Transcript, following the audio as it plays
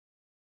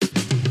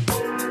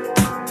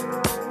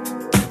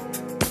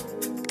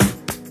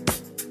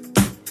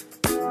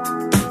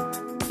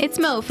It's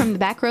Mo from the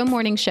Back Row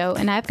Morning Show,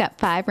 and I've got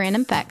 5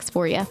 random facts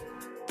for you.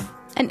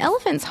 An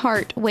elephant's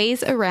heart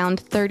weighs around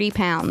 30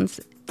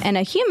 pounds, and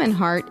a human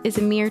heart is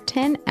a mere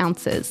 10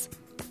 ounces.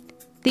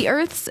 The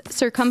Earth's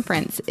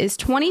circumference is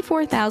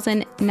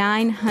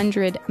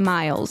 24,900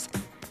 miles.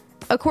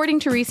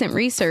 According to recent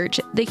research,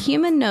 the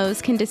human nose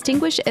can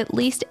distinguish at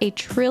least 1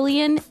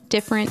 trillion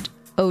different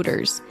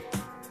odors.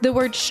 The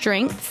word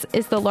strengths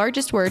is the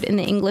largest word in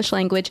the English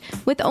language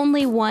with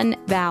only 1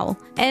 vowel.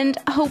 And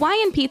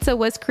Hawaiian pizza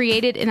was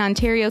created in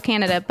Ontario,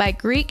 Canada by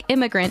Greek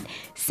immigrant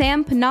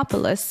Sam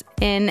Panopoulos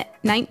in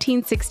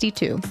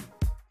 1962.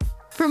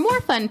 For more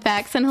fun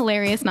facts and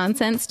hilarious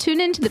nonsense, tune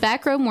in to the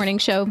Back Row Morning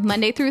Show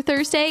Monday through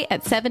Thursday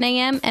at 7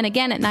 a.m. and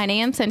again at 9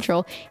 a.m.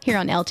 Central here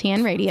on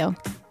LTN Radio.